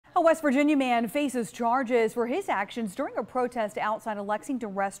A West Virginia man faces charges for his actions during a protest outside a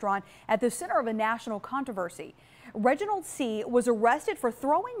Lexington restaurant at the center of a national controversy. Reginald See was arrested for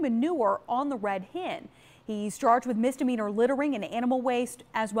throwing manure on the Red Hen. He's charged with misdemeanor littering and animal waste,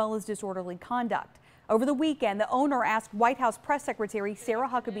 as well as disorderly conduct. Over the weekend, the owner asked White House Press Secretary Sarah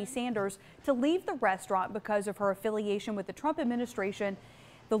Huckabee Sanders to leave the restaurant because of her affiliation with the Trump administration.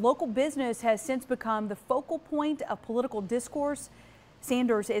 The local business has since become the focal point of political discourse.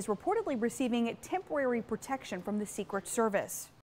 Sanders is reportedly receiving temporary protection from the Secret Service.